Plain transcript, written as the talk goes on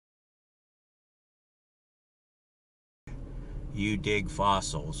You dig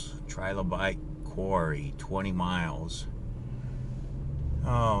fossils. Trilobite Quarry, 20 miles.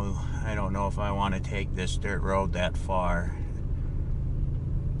 Oh, I don't know if I want to take this dirt road that far.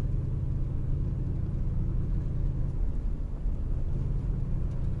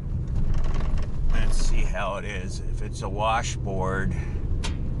 Let's see how it is. If it's a washboard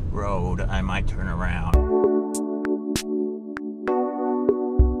road, I might turn around.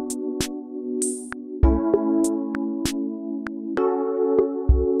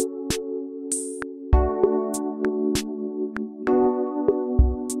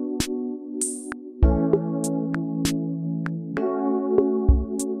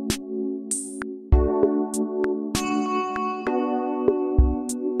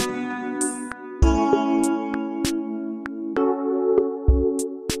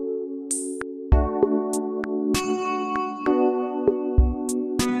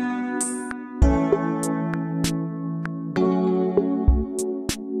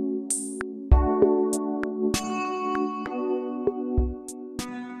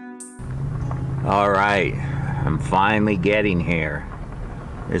 All right, I'm finally getting here.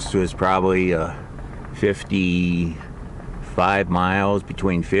 This was probably 55 miles,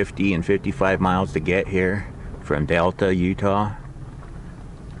 between 50 and 55 miles to get here from Delta, Utah.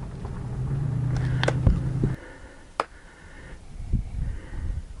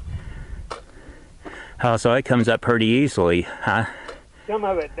 Oh, so it comes up pretty easily, huh? Some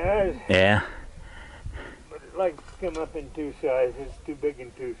of it does. Yeah. But it likes to come up in two sizes, too big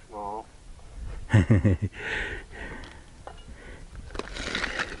and too small.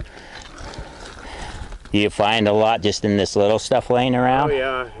 You find a lot just in this little stuff laying around? Oh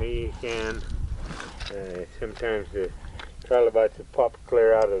yeah, you can. Sometimes the trilobites will pop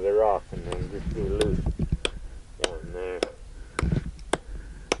clear out of the rock and then just be loose down there.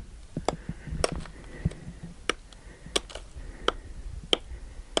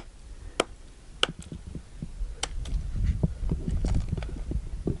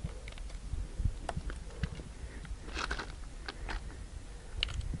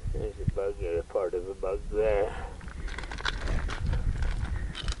 There's a bug there, a part of a bug there.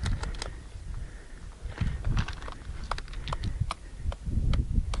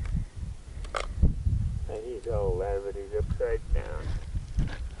 He's all there, but he's upside down.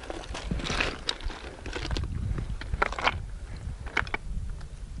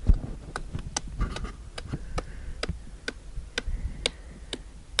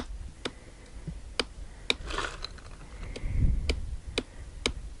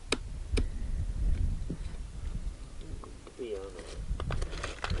 Be on a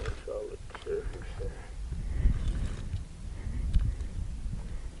solid surface there.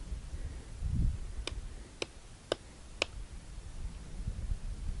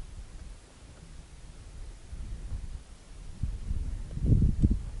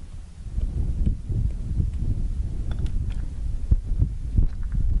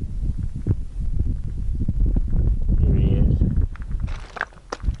 Here he is.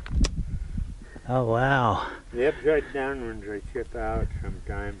 Oh, wow. The upside down ones I chip out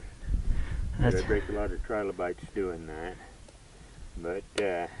sometimes. But I break a lot of trilobites doing that. But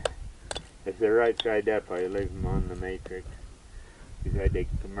if they're right side up, I leave them on the matrix. Because I dig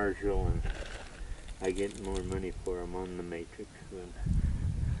commercial and I get more money for them on the matrix than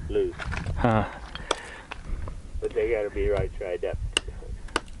loose. Huh. But they gotta be right side up.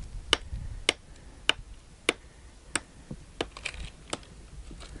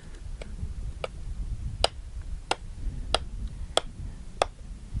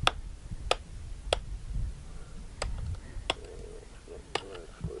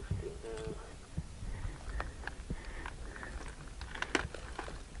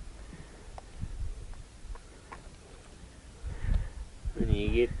 When you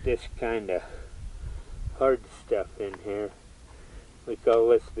get this kind of hard stuff in here, we call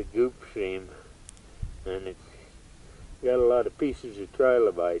this the goop seam, and it's got a lot of pieces of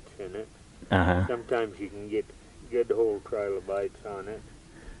trilobites in it. Sometimes you can get good whole trilobites on it,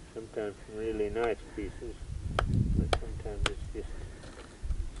 sometimes some really nice pieces, but sometimes it's just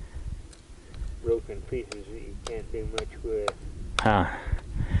broken pieces that you can't do much with. Huh.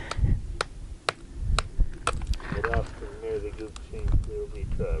 But often near the goop seams there'll be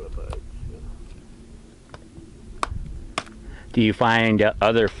trilobites. Do you find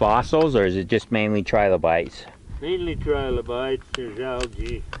other fossils, or is it just mainly trilobites? Mainly trilobites. There's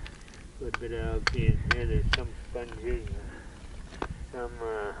algae, quite a bit of algae in here. There's some sponges and some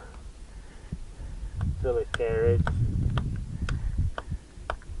filicarids.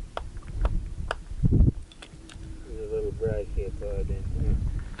 There's a little brachiopod in here.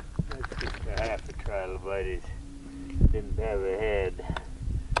 That's just a half a trilobite. didn't have a head.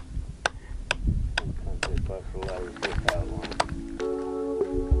 Sometimes they fossilize without one.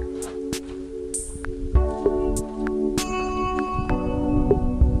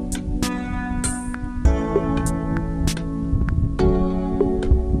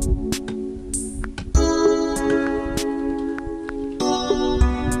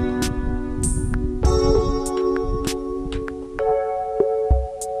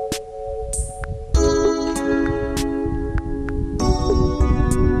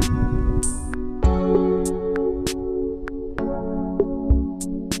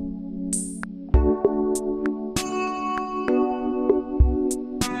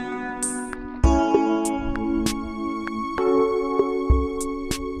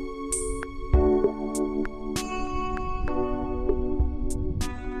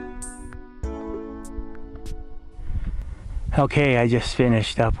 Okay, I just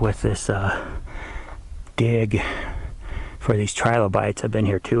finished up with this dig for these trilobites. I've been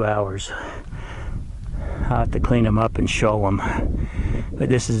here 2 hours. I'll have to clean them up and show them. But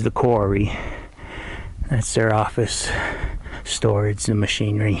this is the quarry. That's their office, storage, and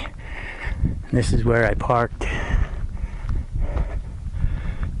machinery. This is where I parked.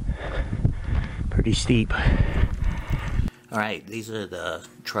 Pretty steep. Alright, these are the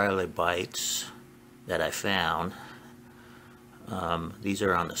trilobites that I found. These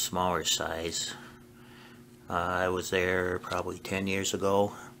are on the smaller size. I was there probably 10 years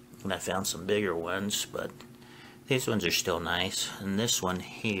ago and I found some bigger ones, but these ones are still nice. And this one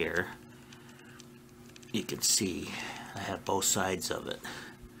here, you can see I have both sides of it.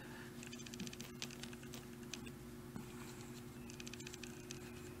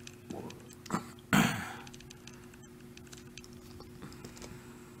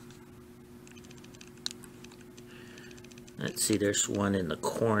 Let's see, there's one in the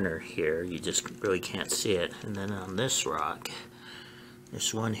corner here. You just really can't see it. And then on this rock,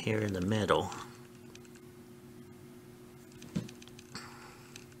 there's one here in the middle.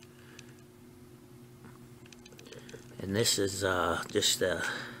 And this is just a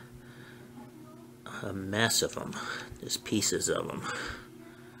mess of them. Just pieces of them.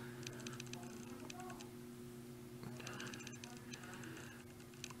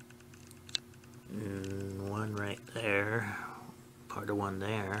 One right there, part of one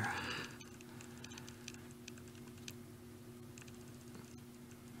there.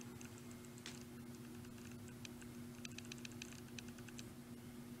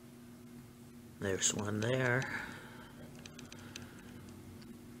 There's one there.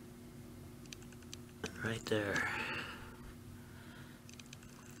 And right there.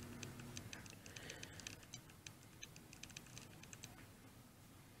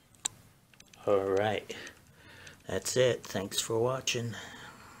 Alright. That's it. Thanks for watching.